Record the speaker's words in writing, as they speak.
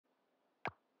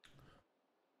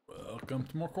Welcome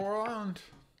to more Coral Island.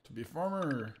 To be a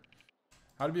farmer.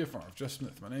 How to be a farmer. Jeff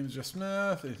Smith. My name is Jeff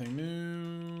Smith. Anything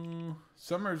new?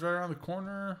 Summer is right around the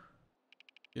corner.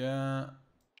 Yeah.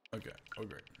 Okay. Oh,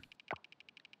 great.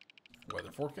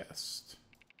 Weather forecast.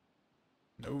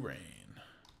 No rain.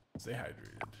 Stay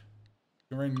hydrated. It's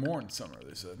gonna rain more in summer,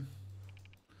 they said.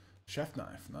 Chef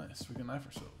knife. Nice. We can knife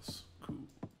ourselves. Cool.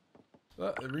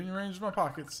 That rearranged my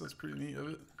pockets. That's pretty neat of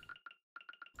it.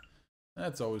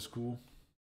 That's always cool.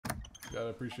 Gotta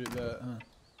appreciate that, huh?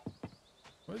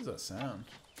 What is that sound?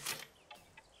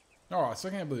 Oh, I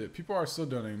still can't believe it. People are still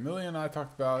donating. Millie and I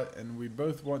talked about it, and we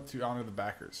both want to honor the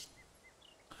backers.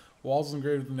 Walls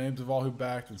engraved with the names of all who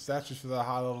backed, and statues for the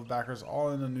high-level backers,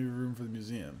 all in a new room for the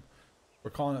museum.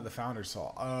 We're calling it the Founders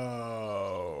Hall.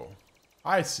 Oh,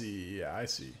 I see. Yeah, I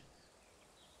see.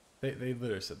 They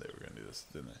literally said they were going to do this,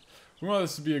 didn't they? We want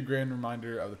this to be a grand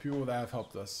reminder of the people that have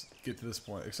helped us get to this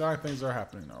point. Exciting things are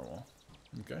happening, Narwhal.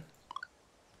 Okay.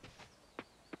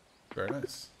 Very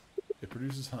nice. It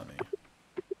produces honey.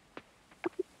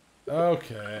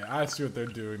 Okay, I see what they're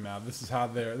doing now. This is how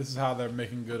they're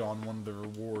making good on one of the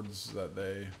rewards that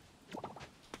they.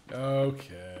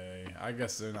 Okay, I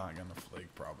guess they're not gonna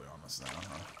flake probably on us now,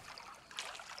 huh?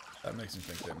 That makes me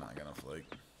think they're not gonna flake.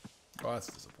 Oh, that's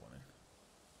disappointing.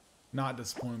 Not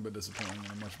disappointing, but disappointing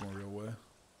in a much more real way.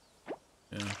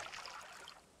 Yeah.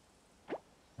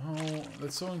 Oh,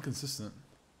 that's so inconsistent.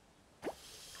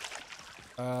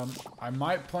 I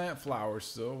might plant flowers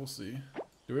still. We'll see.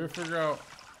 Do we ever figure out?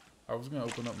 I was gonna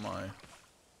open up my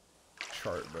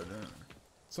chart, but I didn't.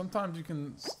 Sometimes you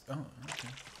can. Oh, okay.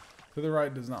 To the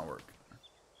right does not work.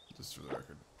 Just for the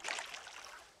record.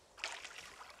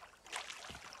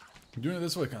 Doing it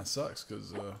this way kind of sucks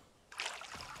because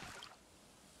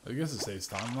I guess it saves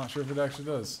time. I'm not sure if it actually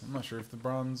does. I'm not sure if the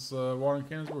bronze watering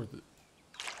can is worth it.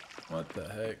 What the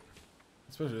heck?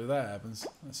 Especially if that happens.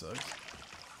 That sucks.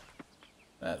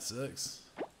 That sucks.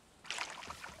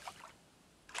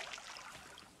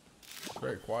 It's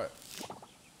very quiet.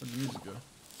 Where'd the music go?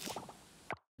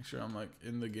 Make sure I'm like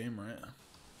in the game right.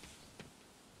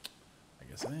 I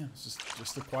guess I am. It's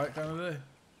just a quiet kind of day.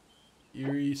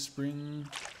 Eerie, spring,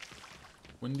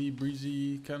 windy,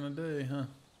 breezy kind of day, huh?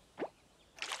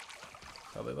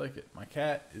 How they like it. My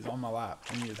cat is on my lap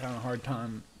and he is having a hard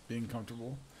time being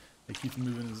comfortable. He keeps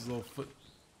moving his little foot.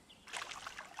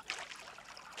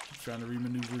 Keeps trying to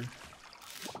remaneuver.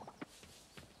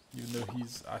 Even though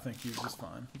I think he's just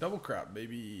fine. Double crap,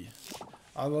 baby.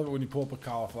 I love it when you pull up a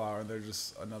cauliflower and there's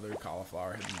just another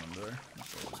cauliflower hidden under there.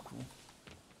 That's always cool.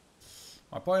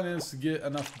 My plan is to get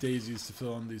enough daisies to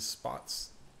fill in these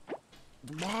spots.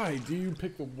 Why do you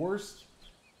pick the worst?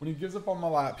 When he gives up on my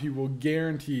lap, he will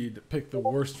guaranteed pick the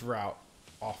worst route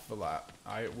off the lap.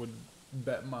 I would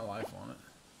bet my life on it.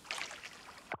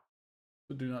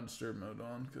 But do not disturb mode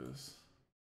on because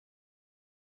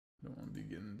I don't want to be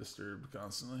getting disturbed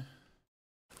constantly.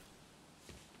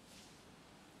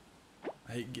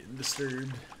 I hate getting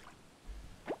disturbed.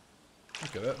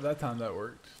 Okay, that time that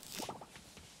worked.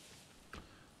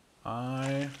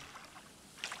 I'm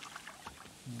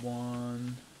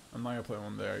not gonna play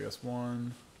one there, I guess.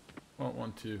 One, 2,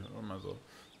 I might as well.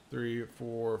 3,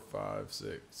 4, 5,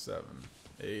 6, 7,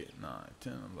 8, 9,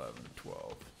 10, 11,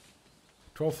 12.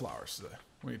 12 flowers today.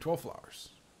 We need 12 flowers.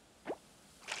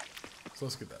 So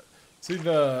let's get that. See,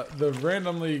 the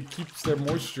randomly keeps their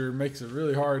moisture makes it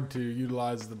really hard to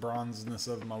utilize the bronzeness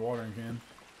of my watering can.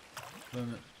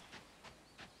 Didn't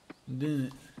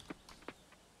it?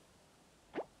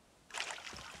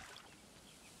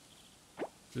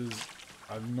 Which is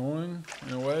annoying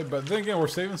in a way, but then again, we're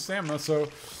saving stamina, so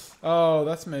oh,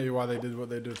 that's maybe why they did what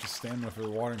they did with the stamina for the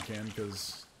watering can,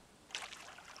 because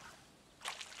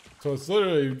so it's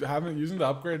literally using the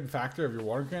upgraded factor of your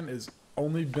watering can is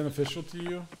only beneficial to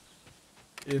you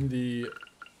in the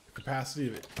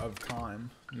capacity of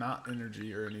time, not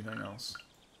energy or anything else.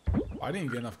 I didn't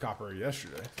get enough copper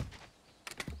yesterday.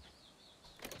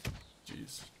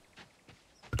 Jeez.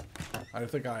 I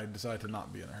think I decided to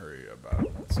not be in a hurry about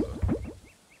it. So,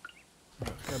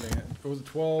 God dang it. It was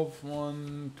 12,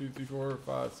 1, 2, 3, 4,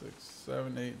 5, 6,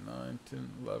 7, 8, 9, 10,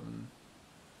 11,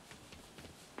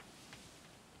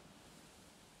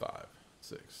 5,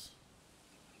 6,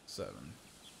 7,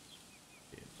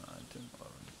 8, 9, 10,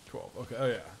 11, 12. Okay, oh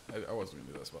yeah. I wasn't going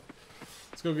to do that spot.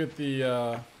 Let's go get the,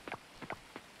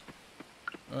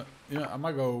 you know, I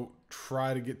might go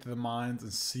try to get to the mines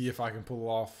and see if I can pull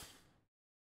off.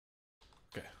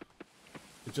 Okay.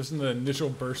 It's just in the initial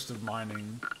burst of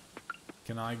mining.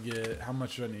 Can I get, how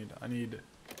much do I need? I need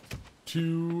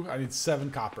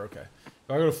 7 copper, okay. If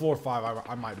I go to floor 5,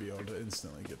 I might be able to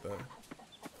instantly get that.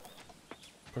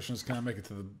 Question is, can I make it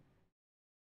to the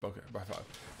Okay, by 5.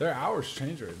 Their hours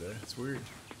change right there. It's weird.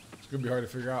 It's gonna be hard to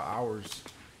figure out hours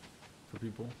for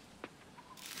people.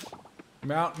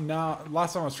 Now,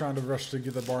 last time I was trying to rush to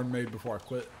get the barn made before I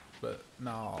quit, but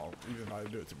now, even if I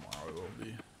do it tomorrow, it will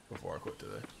be before I quit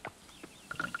today.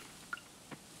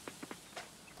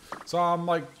 So I'm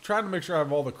like trying to make sure I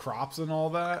have all the crops and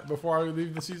all that before I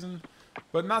leave the season,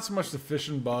 but not so much the fish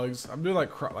and bugs. I'm doing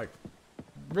like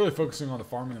really focusing on the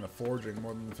farming and the foraging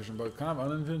more than the fish and bugs, kind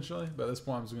of unintentionally. But at this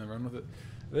point, I'm just gonna run with it.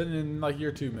 Then in like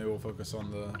year 2, maybe we'll focus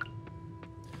on the.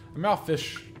 I mean, I'll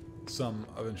fish some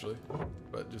eventually,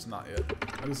 but just not yet.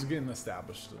 This is getting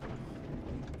established.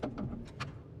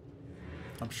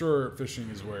 I'm sure fishing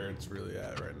is where it's really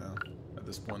at right now. At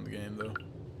this point in the game, though,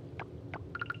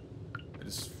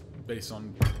 it's based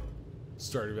on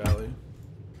Stardew Valley.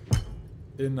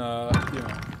 In you know,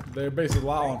 they base it a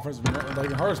lot on Friends of Moon. Like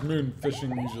in Harvest Moon,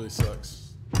 fishing usually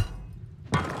sucks.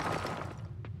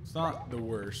 It's not the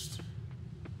worst.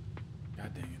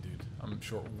 God dang it, dude! I'm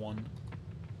short 1.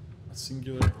 A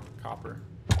singular copper.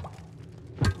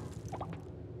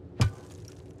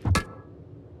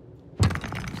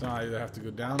 So I either have to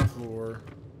go down the floor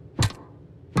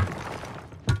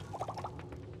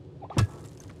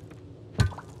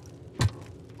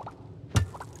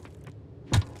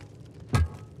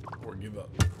or give up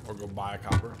or go buy a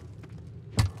copper.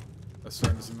 That's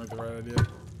starting to seem like the right idea.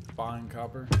 Buying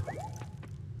copper.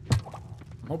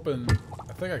 I'm hoping,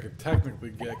 I think I could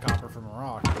technically get copper from a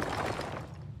rock.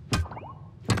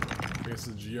 I guess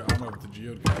the geo, I don't know if the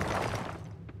geode got copper.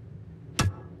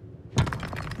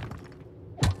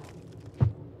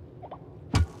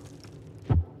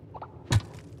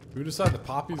 Who decided the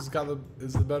poppies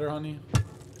is the better honey?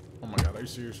 Oh my god, are you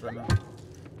serious right now?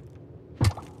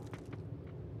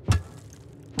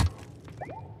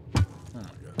 Oh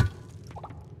my god.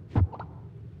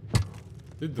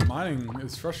 Dude, the mining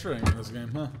is frustrating in this game,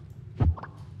 huh?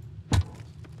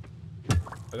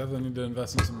 I definitely need to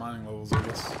invest in some mining levels, I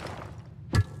guess.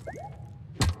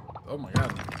 Oh my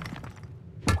god.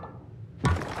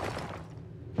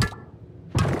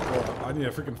 Well, I need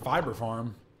a freaking fiber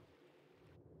farm.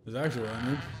 Is actually what I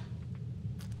need.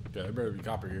 Okay, there better be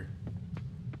copper here.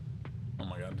 Oh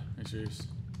my god, are you serious?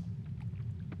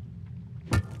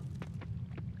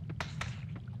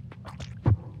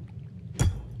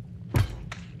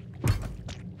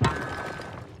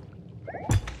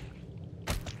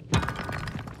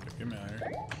 Get me out of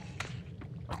here.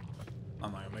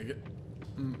 I'm not gonna make it.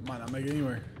 Might not make it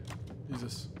anywhere.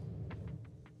 Jesus.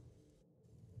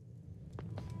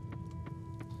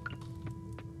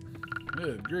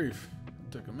 Good grief.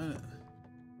 It took a minute.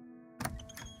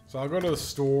 So I'll go to the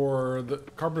store. The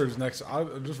carpenter's next.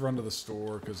 I'll just run to the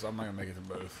store because I'm not going to make it to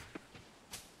both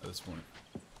at this point.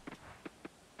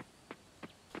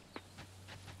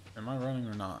 Am I running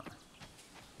or not?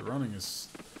 The running is...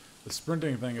 The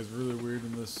sprinting thing is really weird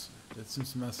in this. It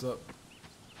seems to mess up.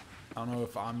 I don't know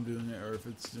if I'm doing it or if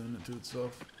it's doing it to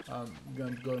itself. I'm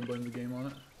going to go and blame the game on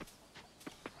it.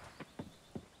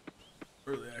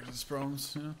 Early access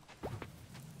problems, you know?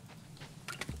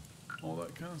 All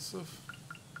that kind of stuff.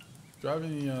 Do I have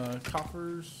any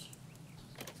coppers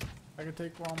I can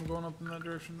take while I'm going up in that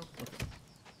direction? Nope. Okay.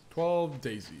 12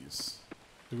 daisies.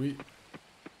 Do we...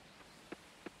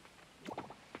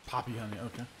 Poppy honey.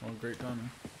 Okay. Well, great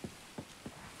timing.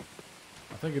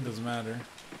 I think it doesn't matter.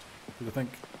 Because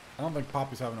I don't think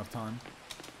poppies have enough time.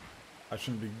 I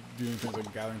shouldn't be doing things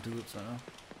like gathering tulips right now.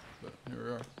 But here we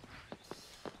are.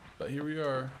 But here we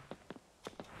are.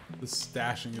 This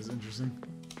stashing is interesting.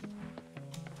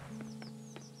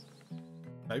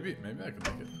 Maybe I can make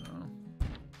it. I don't know.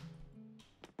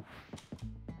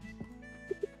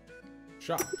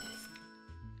 Shop.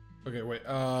 Okay, wait.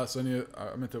 So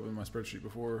I meant to open my spreadsheet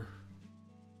before,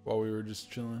 while we were just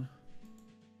chilling.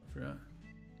 I forgot.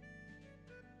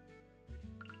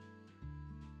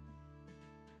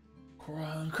 Coral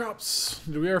Island crops.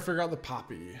 Did we ever figure out the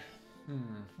poppy?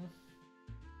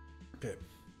 Okay,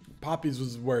 poppies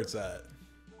was where it's at.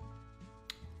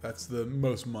 That's the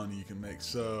most money you can make.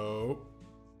 So.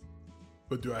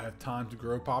 But do I have time to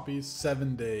grow poppies?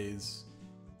 7 days.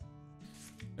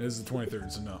 It is the 23rd,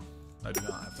 so no. I do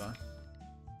not have time.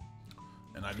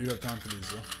 And I do have time for these,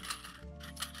 though.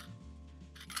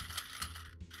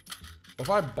 If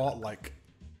I bought, like,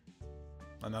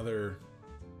 another...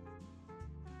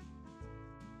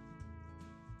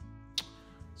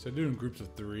 So I do in groups of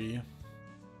 3.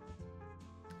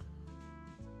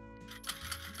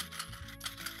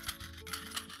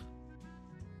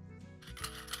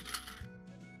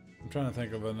 I'm trying to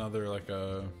think of another, like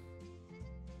a...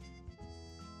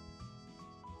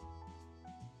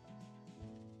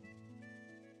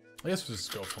 I guess we'll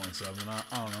just go 27. I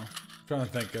don't know. I'm trying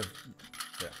to think of...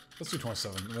 Yeah, let's do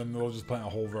 27. And then we'll just plant a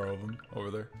whole row of them over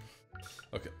there.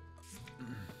 Okay.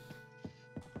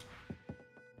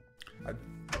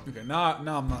 Okay, now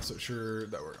I'm not so sure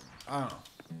that we're... I don't know.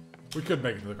 We could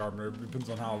make it to the carpenter. It depends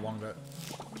on how long that...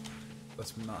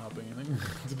 That's not helping anything.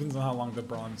 It depends on how long the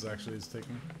bronze actually is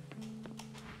taking.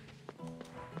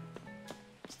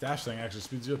 Stash thing actually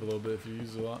speeds you up a little bit if you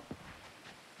use it a lot.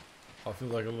 I'll feel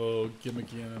like a little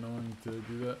gimmicky and annoying to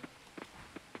do that.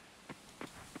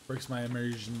 Breaks my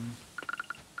immersion.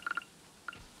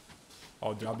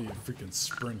 Oh, dude, I'll be freaking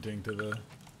sprinting to the...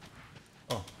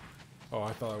 Oh. Oh,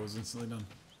 I thought I was instantly done.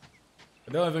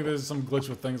 I definitely think there's some glitch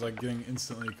with things like getting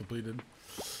instantly completed.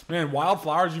 Man,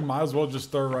 wildflowers, you might as well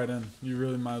just throw right in. You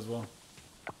really might as well.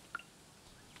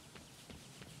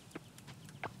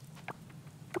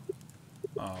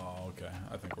 Oh, okay.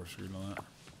 I think we're screwed on that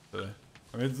today.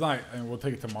 I mean, it's not... I mean, we'll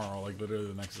take it tomorrow, like literally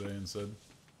the next day instead.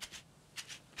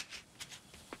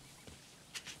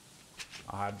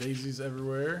 Daisies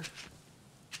everywhere.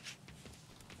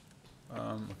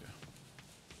 Okay.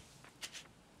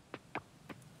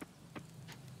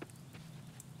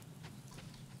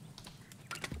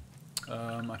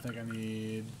 I think I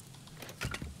need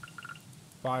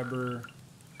fiber,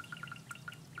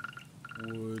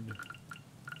 wood,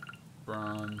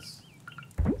 bronze.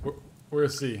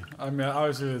 Where's C? I mean,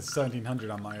 obviously it's 1700.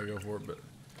 I'm not gonna go for it,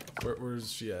 but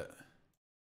where's she at?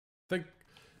 I think.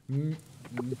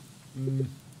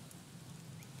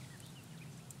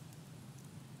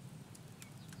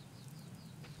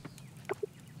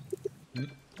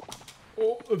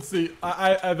 Oh, let's see.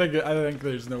 I think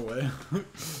there's no way.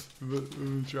 But let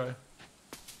me try.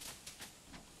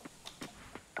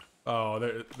 Oh,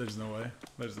 there's no way.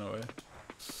 There's no way.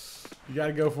 You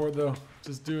gotta go for it though.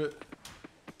 Just do it.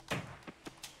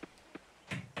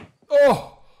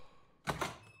 Oh!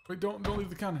 Wait, don't leave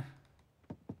the counter.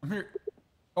 I'm here.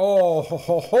 Oh, ho,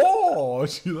 ho, ho.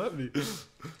 She let me.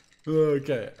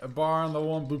 Okay, a bar on the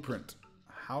one blueprint.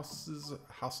 Houses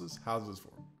for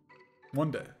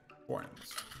 1 day. 4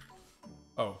 animals.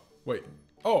 Oh, wait.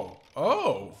 Oh.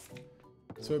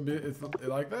 So it's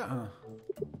like that, huh?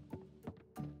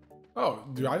 Oh,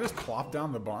 do I just plop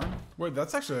down the barn? Wait,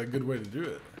 that's actually a good way to do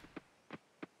it.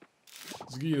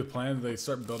 Just give you the plan. They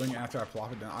start building after I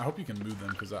plop it down. I hope you can move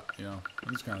them because I'm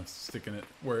just kind of sticking it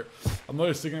where I'm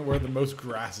literally sticking it where the most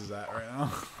grass is at right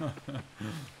now.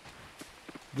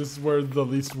 This is where the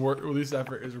least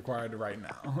effort is required right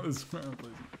now.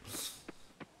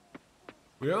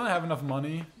 We don't have enough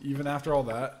money, even after all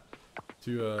that,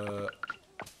 to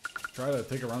try to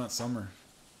take a run at summer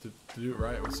to do it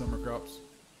right with summer crops.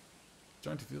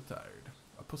 Starting to feel tired.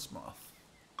 A puss moth.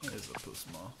 It is a puss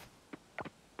moth.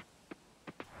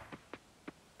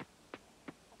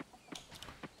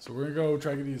 So we're gonna go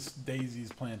try to get these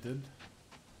daisies planted.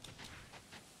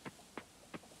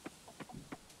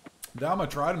 Now I'm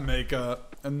gonna try to make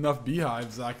enough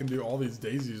beehives that I can do all these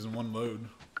daisies in one load.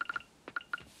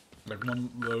 Like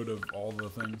one load of all the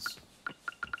things.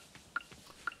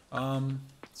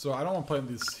 So I don't want to plant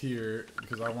this here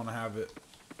because I want to have it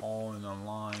all in a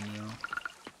line, you know.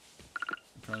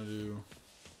 I'm trying to do...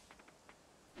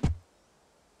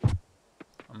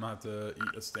 I'm gonna have to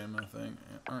eat a stamina thing,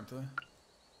 aren't I?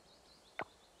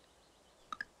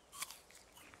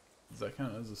 Does that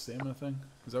count as a stamina thing?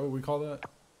 Is that what we call that?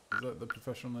 Is that the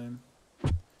professional name?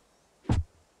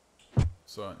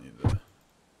 So I need to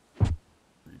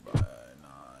 3 by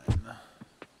 9.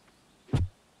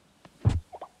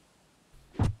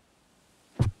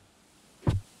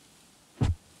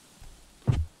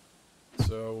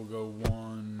 So we'll go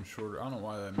one shorter. I don't know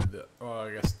why I made that. Oh,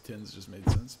 I guess 10s just made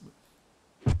sense.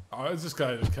 But oh, it's this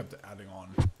guy just kept adding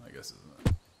on, I guess, isn't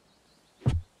it?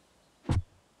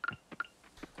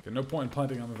 Okay, no point in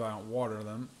planting them if I don't water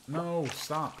them. No,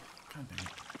 stop. God damn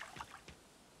it.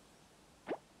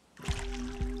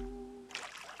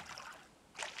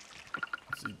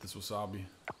 Let's eat this wasabi.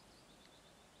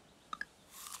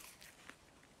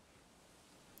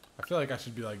 I feel like I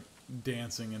should be like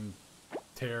dancing in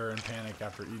terror and panic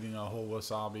after eating a whole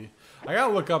wasabi. I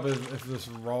gotta look up if this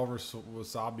raw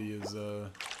wasabi is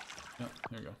yeah,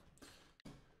 here we go.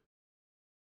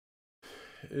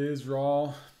 Is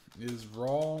raw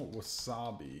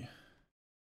wasabi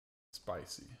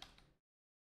spicy?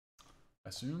 I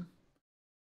assume.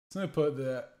 So I'm gonna put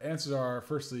the answers are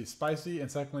firstly spicy and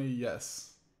secondly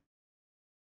yes.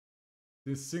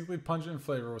 Distinctly pungent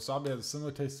flavor. Wasabi has a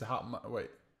similar taste to hot wait.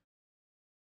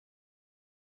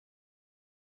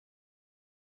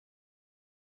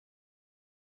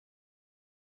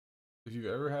 If you've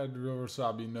ever had real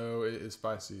wasabi, know it is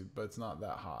spicy, but it's not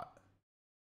that hot.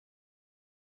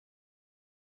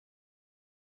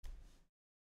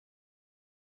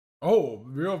 Oh,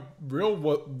 real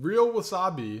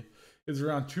wasabi is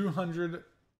around $200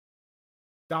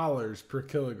 per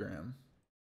kilogram.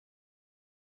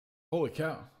 Holy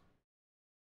cow.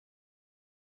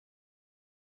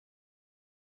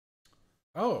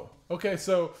 Oh, okay.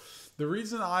 So the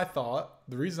reason I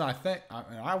think,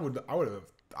 I would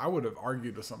have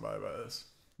argued with somebody about this.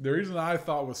 The reason I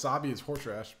thought wasabi is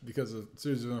horseradish because of a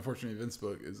series of unfortunate events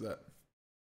book is that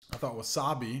I thought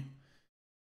wasabi.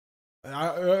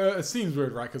 It seems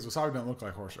weird, right? Because wasabi doesn't look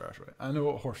like horseradish, right? I know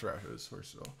what horseradish is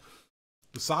first of all.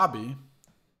 Wasabi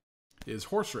is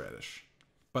horseradish,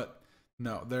 but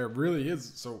no, there really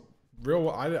is. So real,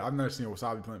 I've never seen a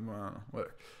wasabi plant. Well, I don't know.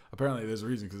 Whatever. Apparently, there's a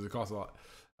reason because it costs a lot.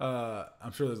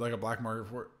 I'm sure there's like a black market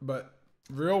for it, but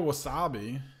real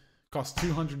wasabi costs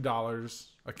 $200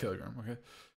 a kilogram. Okay,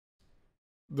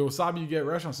 the wasabi you get at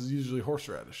restaurants is usually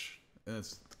horseradish, and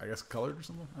it's I guess colored or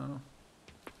something. I don't know.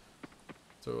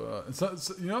 So,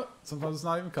 you know, sometimes it's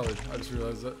not even colored. I just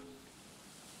realized that.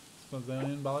 Sometimes they don't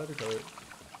even bother to color it.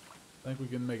 I think we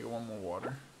can make it one more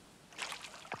water.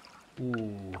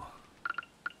 Ooh.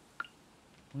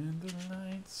 When the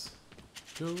lights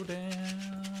go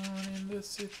down in the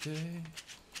city.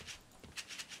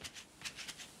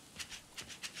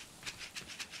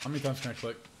 How many times can I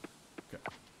click? Okay.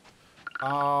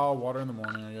 I'll water in the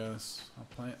morning, I guess.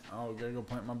 I'll gotta go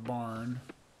plant my barn.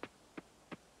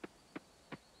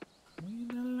 When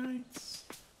the lights.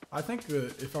 I think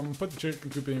that if I'm gonna put the chicken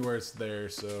coop anywhere, it's there,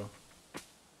 so.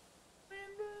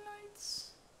 When the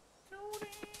lights go down.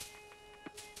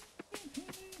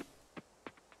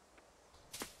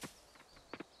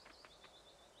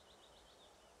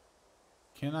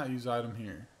 Cannot use item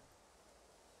here.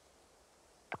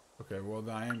 Okay, well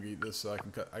then I am gonna eat this so I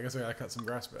can cut. I guess I gotta cut some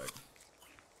grass back.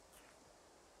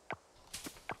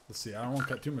 Let's see, I don't want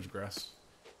to cut too much grass.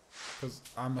 Because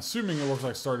I'm assuming it looks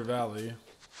like Stardew Valley.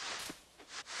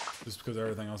 Just because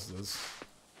everything else does.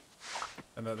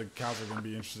 And that the cows are going to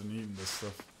be interested in eating this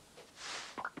stuff.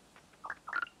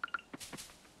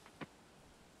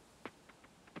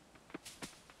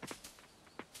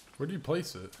 Where do you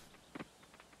place it?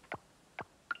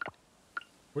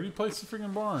 Where do you place the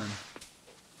freaking barn?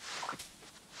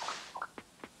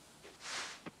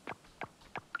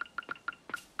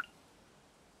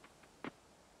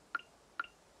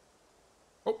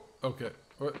 Oh, okay.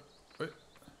 What? Wait.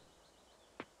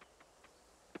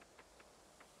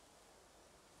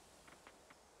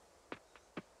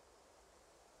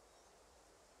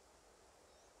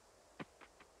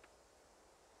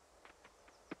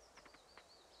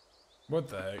 What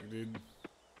the heck, dude?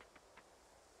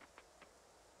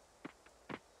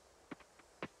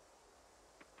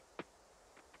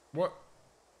 What?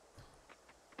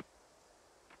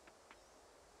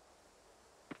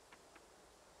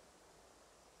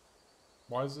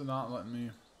 Why is it not letting me?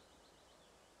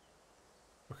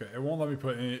 Okay, it won't let me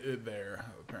put it there,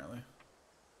 apparently.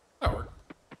 That worked.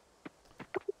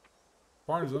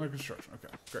 Barn is under construction.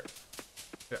 Okay, great.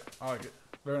 Yeah, I like it.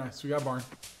 Very nice. We got barn.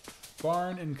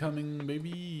 Barn incoming,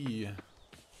 baby.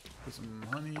 Put some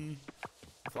honey,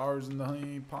 flowers in the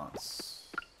honey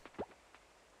pots.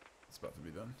 It's about to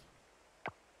be done.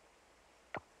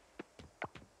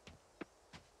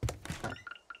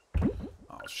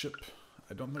 I'll ship.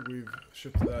 I don't think we've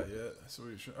shipped that yet. So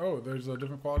we should. Oh, there's a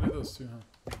different quality of those too,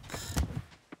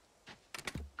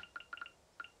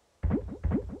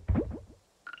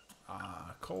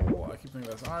 huh? Coal. I keep thinking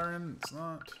that's iron. It's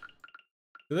not.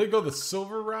 Did they go the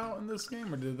silver route in this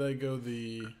game, or did they go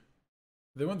the?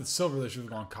 They went the silver. They should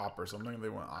have gone copper. So I'm thinking they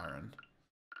went iron.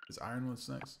 Is iron what's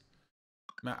next?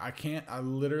 Man, I can't. I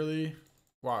literally.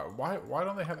 Why? Why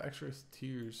don't they have extra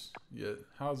tiers yet?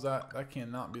 How's that? That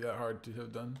cannot be that hard to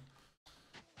have done.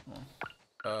 Oh.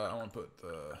 I want to put the.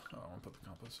 Oh, I want to put the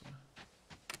compost away.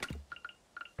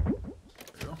 There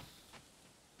you go.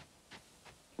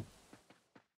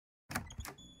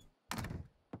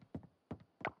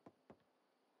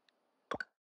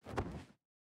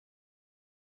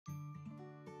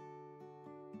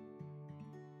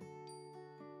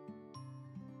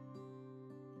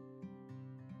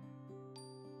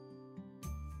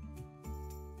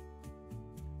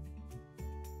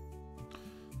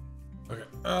 Okay.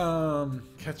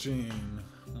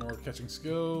 More catching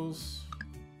skills.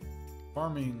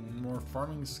 More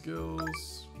farming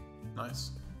skills.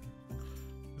 Nice.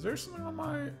 Is there something on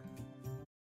my?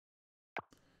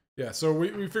 Yeah, so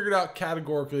we figured out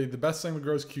categorically the best thing that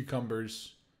grows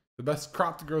cucumbers. The best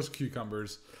crop that grows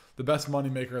cucumbers. The best money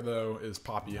maker though is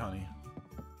poppy honey.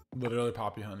 Literally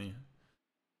poppy honey.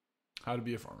 How to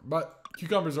be a farmer. But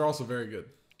cucumbers are also very good.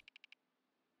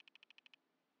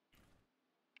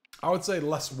 I would say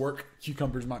less work,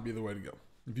 cucumbers might be the way to go.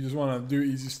 If you just want to do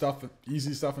easy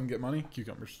stuff and get money,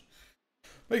 cucumbers.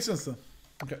 Makes sense then.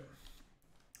 Okay.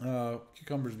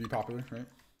 Cucumbers be popular, right?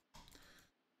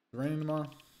 It's raining tomorrow.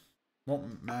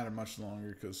 Won't matter much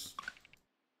longer because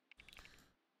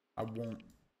I won't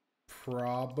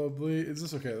probably. Is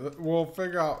this okay? We'll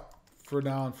figure out for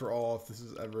now and for all if this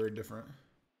is ever different.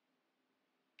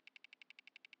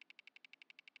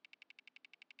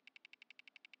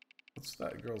 What's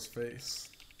that girl's face?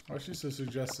 Why is she so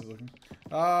suggestive looking?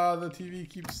 The TV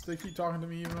they keep talking to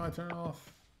me even when I turn it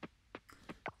off.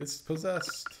 It's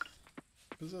possessed.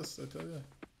 Possessed, I tell you.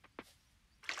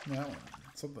 That one.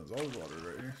 Something's always watered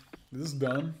right here. Is this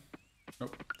done?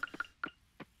 Nope.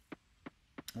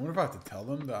 I wonder if I have to tell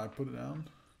them that I put it down.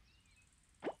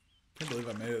 Can't believe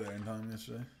I made it there in time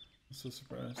yesterday. I'm so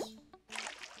surprised.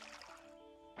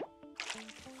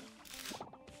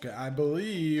 Okay, I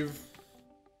believe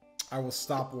I will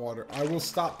stop water. I will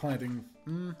stop planting.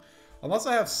 Unless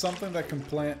I have something that can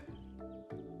plant.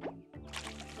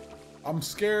 I'm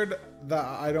scared that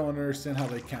I don't understand how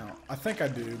they count. I think I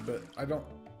do, but I don't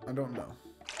know.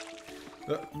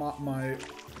 My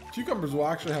cucumbers will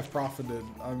actually have profited,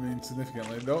 I mean,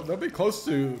 significantly. They'll be close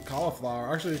to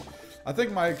cauliflower. Actually, I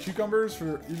think my cucumbers,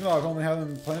 even though I've only had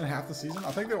them planted half the season,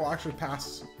 I think they will actually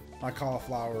pass my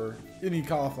cauliflower, any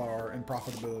cauliflower in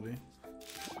profitability.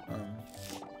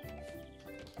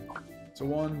 So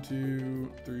 1,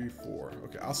 2, 3, 4.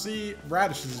 Okay, I'll see.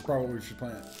 Radishes is probably what we should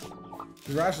plant.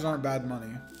 Because radishes aren't bad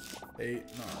money. 8,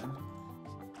 9.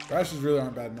 Radishes really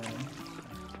aren't bad money.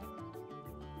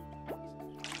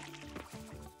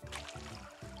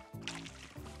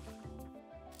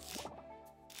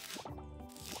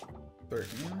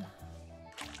 $13.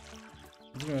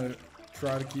 I'm just gonna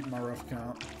try to keep my rough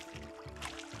count.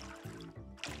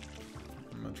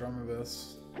 I'm gonna try my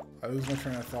best. I lose my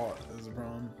train of thought is a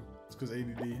problem. It's because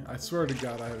ADD. I swear to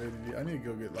God I have ADD. I need to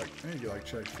go get like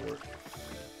checked for it.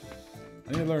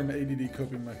 I need to learn the ADD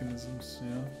coping mechanisms, you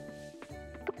know?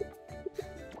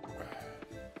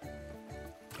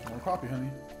 More coffee,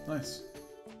 honey. Nice.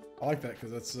 I like that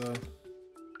because that's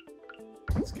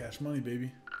cash money,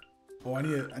 baby. Oh, I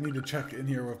need to check in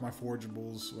here with my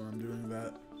forageables when I'm doing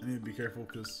that. I need to be careful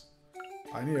because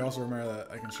I need to also remember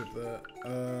that I can ship that.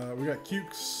 We got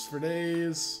cukes for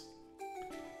days.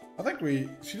 I think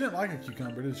she didn't like a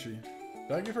cucumber, did she?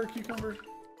 Did I give her a cucumber?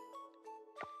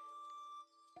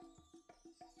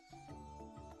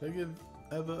 Did I give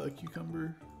Eva a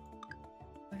cucumber?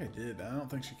 I think I did. I don't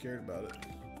think she cared about it.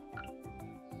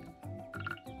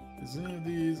 Is any of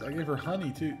these... I gave her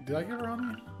honey too. Did I give her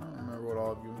honey? I don't remember what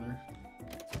all I've given her.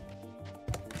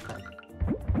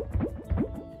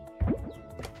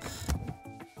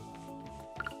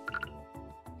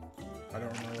 I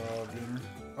don't remember what all I've given her.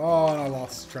 Oh, and I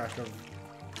lost track of...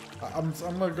 I'm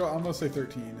gonna say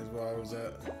 13 is what I was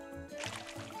at.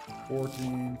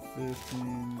 14,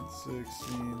 15,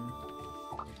 16.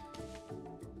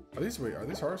 Are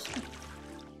these harvested?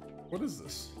 What is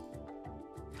this?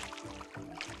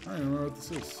 I don't even remember what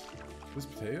this is. Is this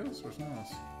potatoes or something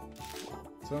else?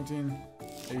 17,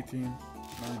 18,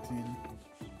 19,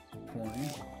 20.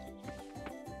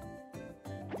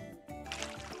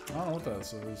 I don't know what that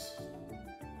stuff is.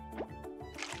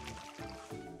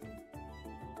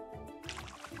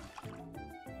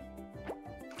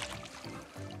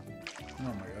 Oh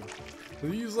my god. Do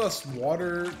you use less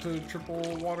water to triple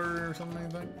water or something, you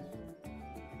think?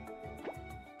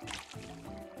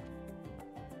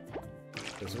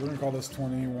 Okay, so we're gonna call this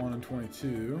 21 and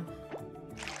 22.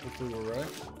 Hopefully we're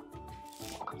right.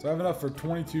 So I have enough for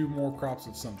 22 more crops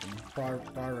of something.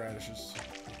 Probably radishes.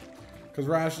 Because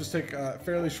radishes take a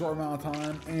fairly short amount of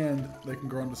time and they can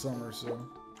grow into summer, so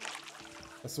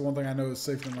that's the one thing I know is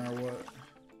safe no matter what.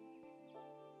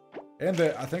 And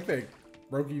I think they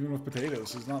broke even with potatoes,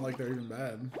 so it's not like they're even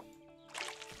bad.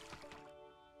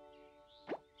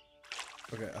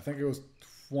 Okay, I think it was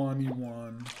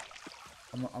 21.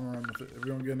 I'm gonna run with it. If we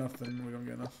don't get enough, then we don't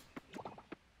get enough.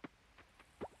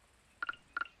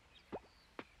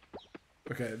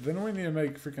 Okay, then we need to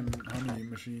make freaking honey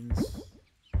machines.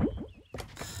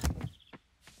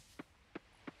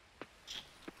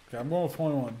 Okay, I'm going with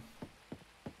 21.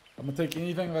 I'm gonna take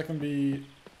anything that can be...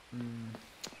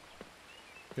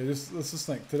 Okay, let's just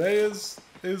think. Today is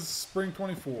spring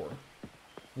 24.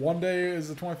 1 day is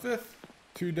the 25th.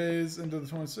 2 days into the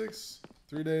 26th.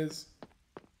 3 days.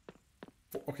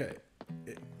 Okay,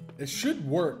 it should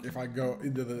work if I go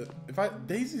into the...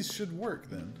 Daisies should work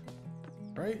then,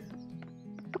 right?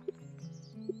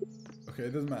 Okay,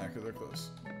 it doesn't matter because they're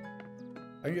close.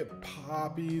 I can get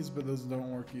poppies, but those don't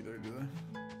work either, do they?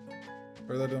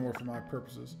 Or that doesn't work for my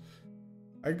purposes.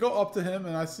 I can go up to him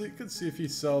and could see if he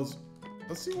sells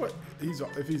Let's see what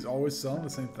if he's always selling the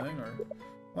same thing, or I'm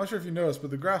not sure if you noticed,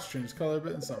 but the grass changed color a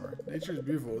bit in summer. Nature is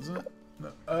beautiful, isn't it?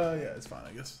 No. Yeah, it's fine,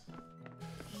 I guess.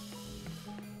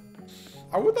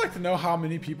 I would like to know how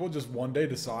many people just one day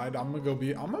decide I'm gonna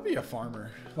be a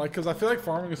farmer. Like, cause I feel like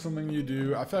farming is something you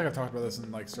do. I feel like I've talked about this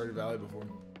in like Stardew Valley before.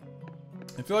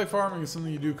 I feel like farming is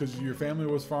something you do because your family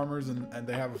was farmers and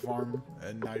they have a farm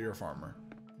and now you're a farmer.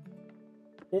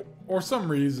 Or some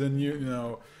reason you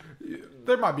know,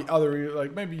 there might be other,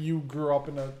 like maybe you grew up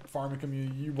in a farming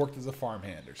community, you worked as a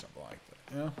farmhand or something like that,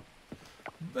 you know?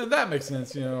 And that makes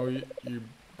sense, you know, you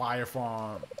buy a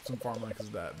farm, some farmland because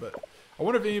of that, but I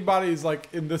wonder if anybody's like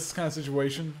in this kind of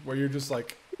situation where you're just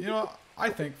like, you know,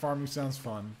 I think farming sounds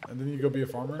fun, and then you go be a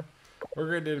farmer. What a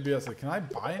great day to be. I was like, can I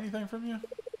buy anything from you?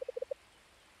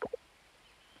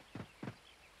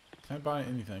 Can I buy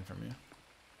anything from you?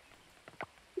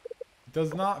 It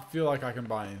does not feel like I can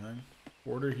buy anything.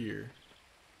 Order here.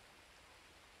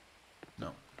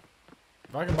 No.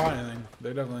 If I can buy anything,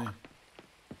 they're definitely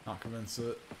not convinced of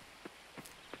it.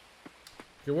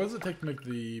 Okay, what does it take to make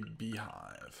the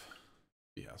beehive?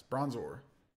 Beehouse. Bronze ore.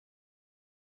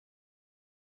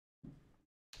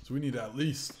 So we need to at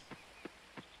least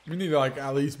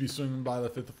be swinging by the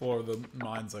 5th floor of the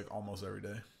mines like almost every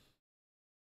day.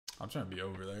 I'm trying to be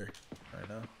over there right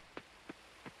now.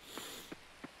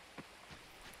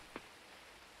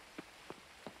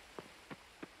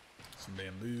 Some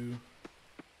bamboo.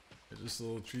 There's this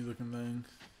little tree looking thing.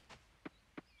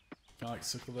 Can I like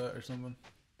sickle that or something?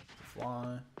 To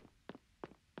fly.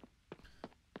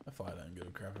 That fly doesn't give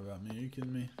a crap about me. Are you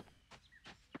kidding me?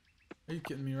 Are you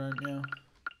kidding me right now?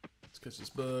 Let's catch this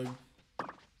bug.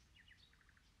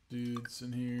 Dude's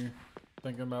in here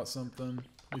thinking about something. What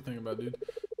are you thinking about, dude?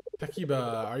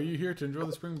 Takiba, are you here to enjoy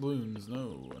the spring blooms?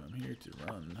 No, I'm here to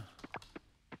run.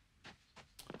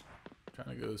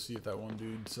 Trying to go see if that one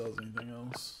dude sells anything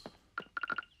else.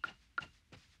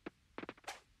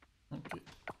 Okay.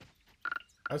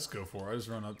 I just go for it. I just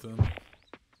run up to him.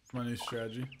 It's my new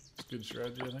strategy. It's a good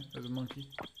strategy, I think. There's a monkey.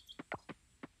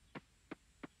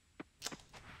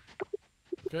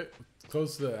 Okay,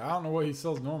 close to that. I don't know what he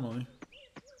sells normally.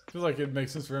 I feel like it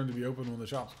makes sense for him to be open when the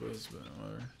shop's closed, but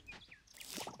whatever.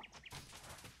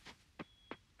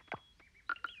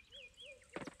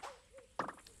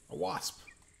 A wasp.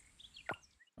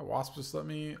 A wasp just let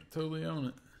me totally own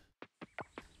it.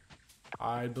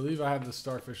 I believe I have the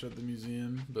starfish at the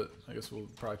museum, but I guess we'll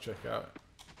probably check that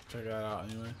out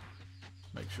anyway.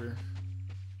 Make sure.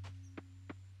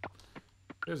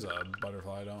 There's a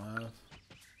butterfly I don't have.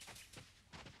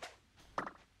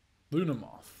 Luna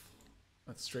moth.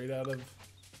 That's straight out of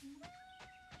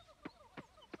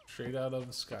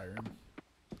Skyrim.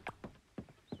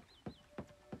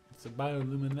 It's a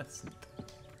bioluminescent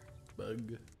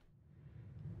bug.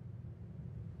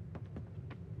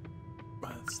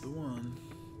 That's the one.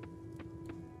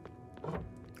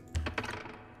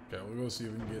 Okay, we'll go see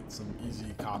if we can get some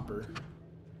easy copper.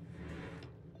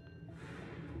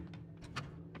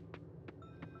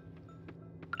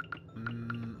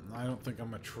 I don't think I'm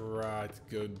gonna try to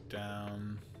go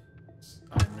down.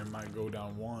 I mean, I might go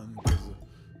down one because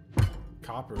of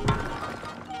copper.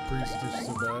 Priest is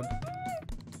so bad.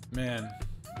 Man,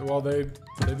 well they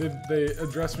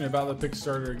addressed me about the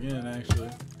Kickstarter again actually,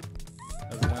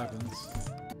 as it happens.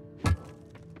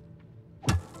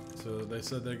 So they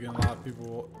said they're getting a lot of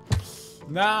people.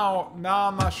 Now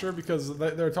I'm not sure because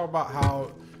they're talking about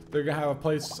how they're gonna have a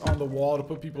place on the wall to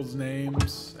put people's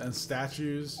names and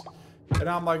statues. And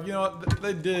I'm like, you know what,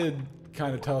 they did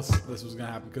kind of tell us this was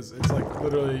gonna happen because it's like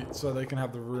literally so they can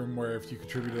have the room where if you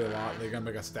contributed a lot, they're gonna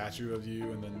make a statue of you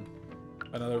and then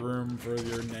another room for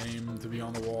your name to be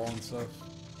on the wall and stuff.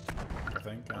 I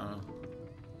think, I don't know.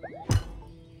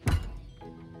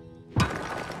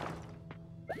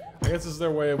 I guess it's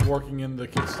their way of working in the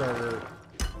Kickstarter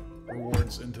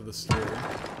rewards into the story.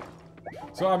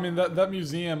 So I mean that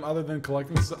museum, other than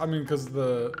collecting, I mean, because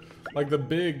the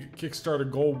big Kickstarter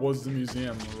goal was the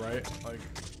museum, right? Like,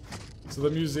 so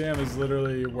the museum is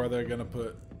literally where they're gonna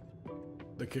put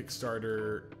the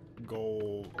Kickstarter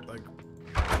goal, like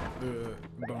the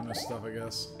bonus stuff, I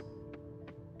guess.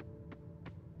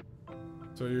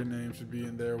 So your name should be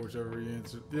in there, whichever you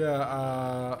answer.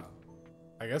 Yeah,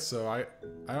 I guess so. I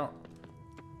don't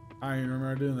even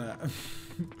remember doing that.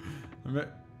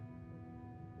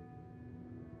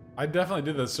 I definitely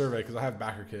did the survey because I have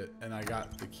backer kit and I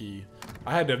got the key.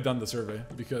 I had to have done the survey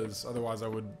because otherwise we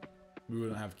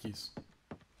wouldn't have keys.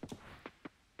 I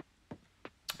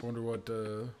wonder what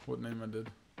name I did.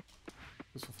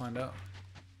 Guess we'll find out.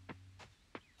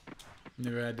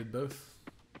 Maybe I did both.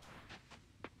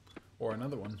 Or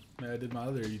another one. Maybe I did my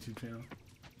other YouTube channel.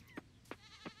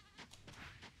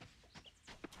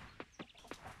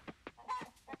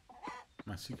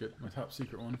 my top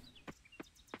secret one.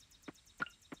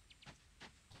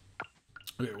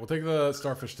 Okay, we'll take the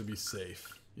starfish to be safe,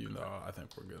 even though I think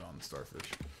we're good on the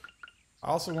starfish. I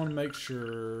also want to make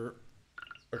sure.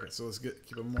 Okay, so let's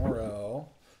keep a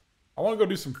morale. I want to go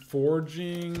do some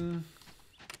forging.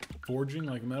 Forging,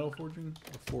 like metal forging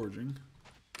or forging.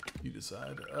 You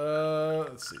decide.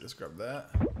 Let's see. Let's grab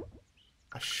that.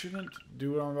 I shouldn't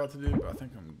do what I'm about to do, but I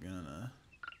think I'm gonna.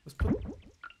 Let's put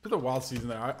the wild seeds in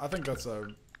there. I think that's a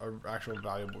actual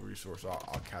valuable resource.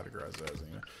 I'll categorize that as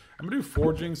anyway. I'm gonna do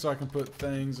forging so I can put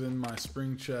things in my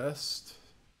spring chest.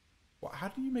 Well, how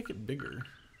do you make it bigger?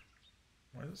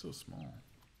 Why is it so small?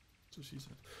 That's what she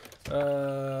said.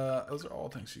 Those are all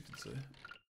things she can say.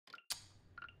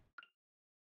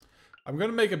 I'm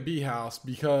gonna make a bee house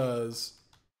because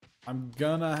I'm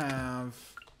gonna have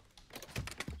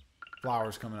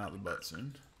flowers coming out the butt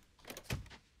soon.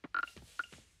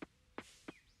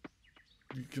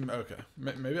 You can, okay.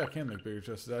 Maybe I can make bigger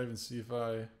chests. Did I even see if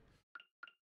I...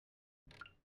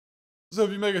 So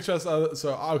if you make a chest, so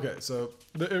okay, so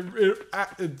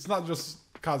it's not just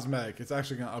cosmetic. It's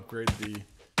actually going to upgrade the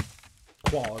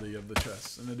quality of the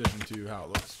chest in addition to how it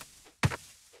looks.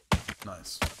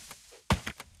 Nice.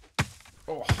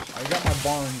 Oh, I got my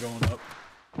barn going up.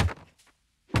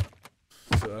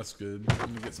 So that's good. I'm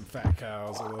going to get some fat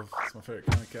cows. It's my favorite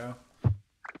kind of cow.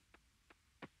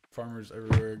 Farmers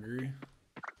everywhere agree.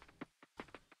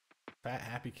 Fat,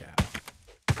 happy cow.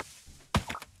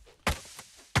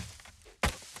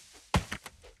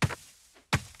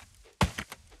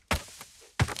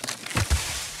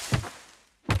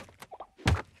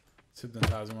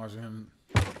 Hypnotizing watching him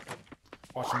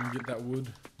get that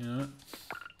wood, you know.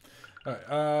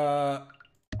 Alright,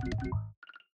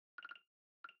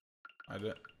 I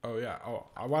did. Oh yeah. Oh,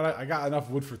 I got enough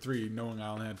wood for 3, knowing I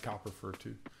only had copper for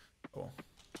 2. Cool.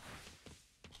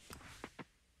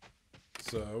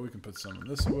 So we can put some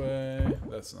this way.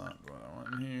 That's not what I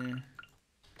want in here.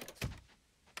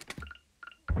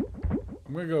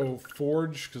 I'm gonna go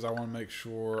forge because I want to make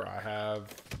sure I have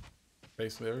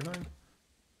basically everything.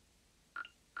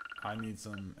 I need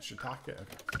some shiitake. Okay.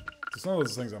 So some of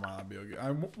those things I might not be able to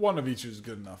get. One of each is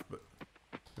good enough, but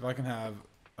if I can have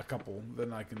a couple,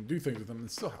 then I can do things with them and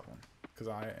still have one. Because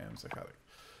I am psychotic.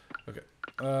 Okay.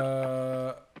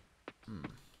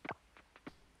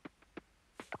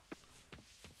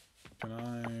 Can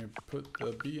I put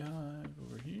the beehive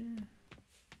over here?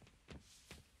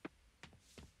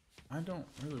 I don't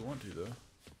really want to, though.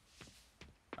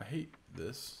 I hate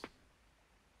this.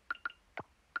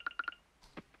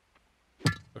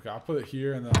 Okay, I'll put it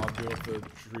here and then I'll deal with the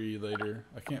tree later.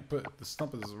 I can't put... The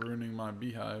stump is ruining my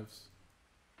beehives.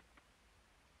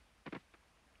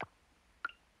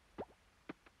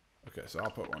 Okay, so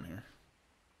I'll put one here.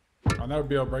 I'll never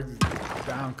be able to break these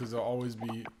down because they'll always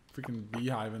be freaking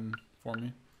beehiving for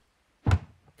me.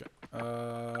 Okay,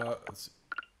 let's see.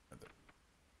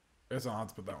 I guess I don't have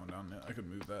to put that one down yet. I could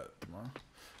move that tomorrow.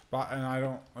 But, and I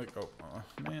don't, like, oh,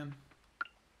 man.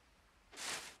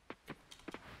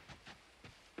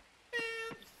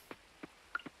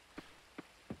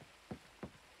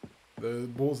 The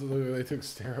bulls, they took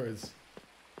steroids.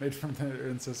 Made from their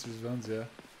ancestors' bones, yeah.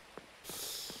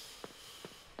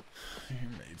 You're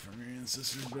made from your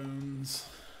ancestors' bones.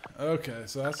 Okay,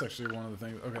 so that's actually one of the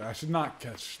things. Okay, I should not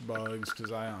catch bugs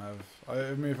because I don't have...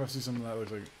 I mean, if I see something that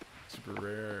looks like super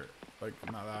rare, like,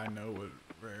 not that I know what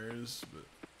rare is, but...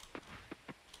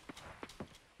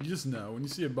 You just know. When you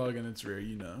see a bug and it's rare,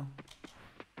 you know.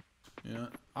 Yeah.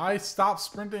 I stop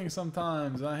sprinting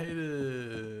sometimes, and I hate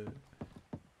it.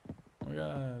 Oh my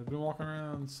god, I've been walking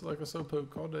around like a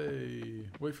slowpoke all day.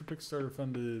 Wait for Kickstarter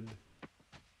funded.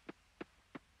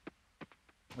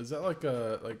 Is that like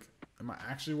a, am I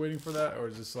actually waiting for that, or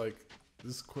is this like,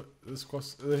 this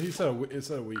quest, he said it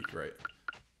said a week, right?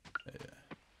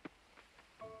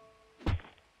 Yeah.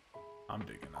 I'm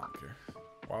digging, I don't care.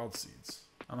 Wild seeds.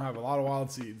 I'm gonna have a lot of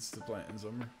wild seeds to plant in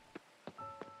summer.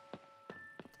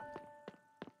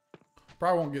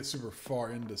 Probably won't get super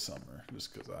far into summer,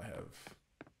 just because I have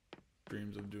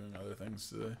dreams of doing other things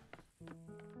today.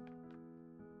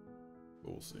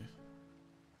 But we'll see.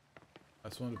 I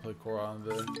just wanted to play Core Island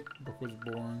today. The book was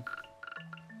boring.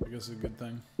 I guess it's a good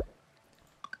thing.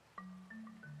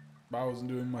 But I wasn't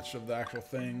doing much of the actual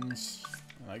things.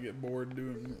 And I get bored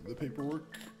doing the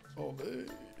paperwork all day.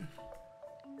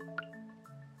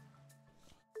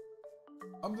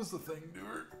 I'm just a thing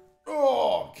doer.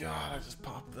 Oh god, I just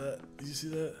popped that. Did you see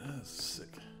that? That's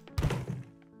sick.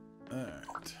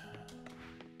 Alright.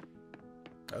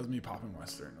 That was me popping my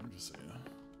sternum, just so you know.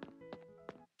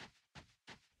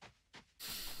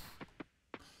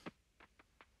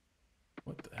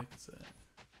 What the heck is that?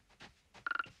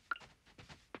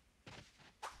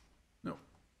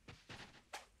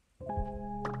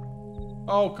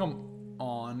 Oh, come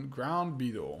on. Ground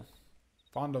beetle.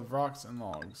 Fond of rocks and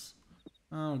logs.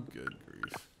 Oh, good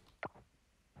grief.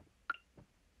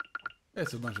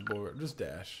 It's a bunch of bullcrap. Just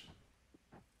dash.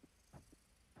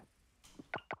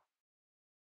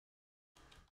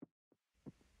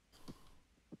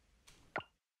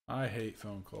 I hate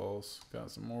phone calls.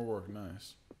 Got some more work.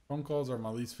 Nice. Phone calls are my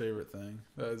least favorite thing.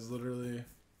 That is literally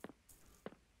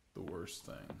the worst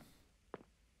thing.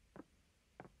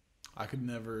 I could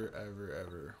never, ever,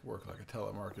 ever work like a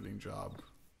telemarketing job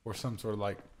or some sort of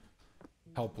like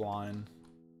helpline.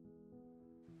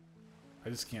 I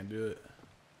just can't do it.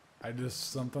 I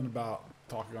just, something about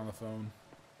talking on the phone.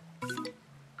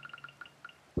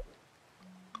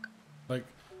 Like,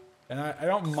 and I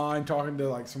don't mind talking to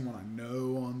like someone I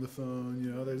know on the phone.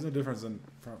 You know, there's no difference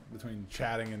between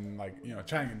chatting and like, you know,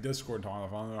 chatting in Discord and talking on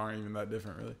the phone. They aren't even that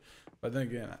different really. But then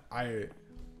again, I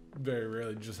very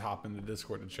rarely just hop into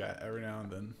Discord and chat every now and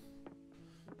then.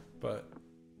 But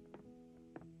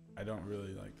I don't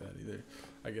really like that either,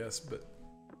 I guess. But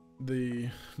I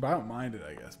don't mind it,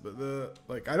 I guess. But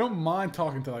I don't mind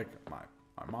talking to like my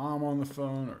mom on the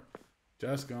phone or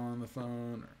Jessica on the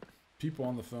phone or people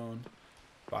on the phone.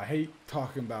 But I hate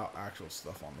talking about actual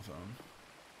stuff on the phone.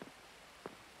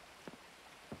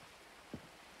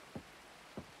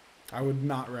 I would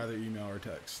not rather email or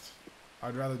text.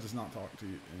 I'd rather just not talk to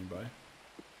anybody.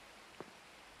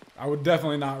 I would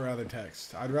definitely not rather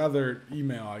text. I'd rather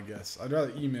email, I guess. I'd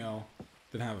rather email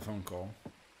than have a phone call.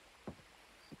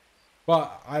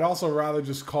 But I'd also rather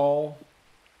just call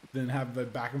than have the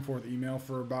back and forth email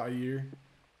for about a year.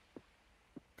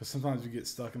 Because sometimes you get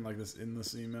stuck in like this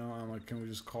endless email. I'm like, can we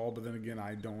just call? But then again,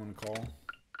 I don't want to call.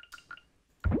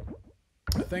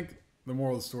 I think the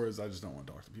moral of the story is I just don't want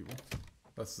to talk to people.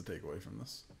 That's the takeaway from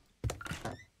this.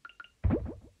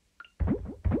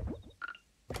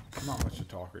 I'm not much a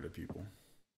talker to people.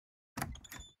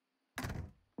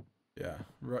 Yeah,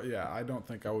 yeah. I don't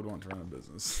think I would want to run a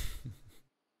business.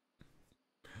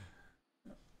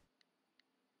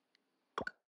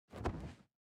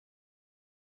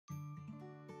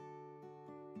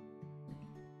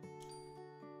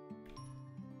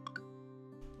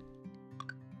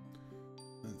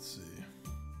 Let's see.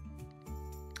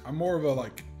 I'm more of a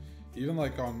like, even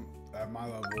like at my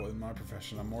level in my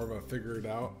profession, I'm more of a figure it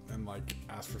out and like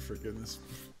ask for forgiveness.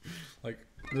 Like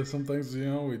there's some things, you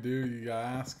know, we do, you gotta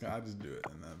ask, I just do it,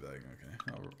 and then I'd be like,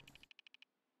 okay.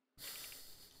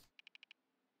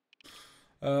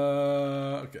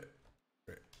 Okay.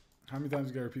 Great. How many times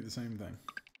you gotta repeat the same thing?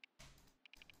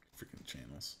 Freaking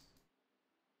channels.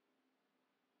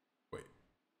 Wait.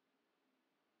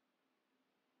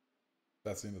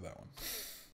 That's the end of that one.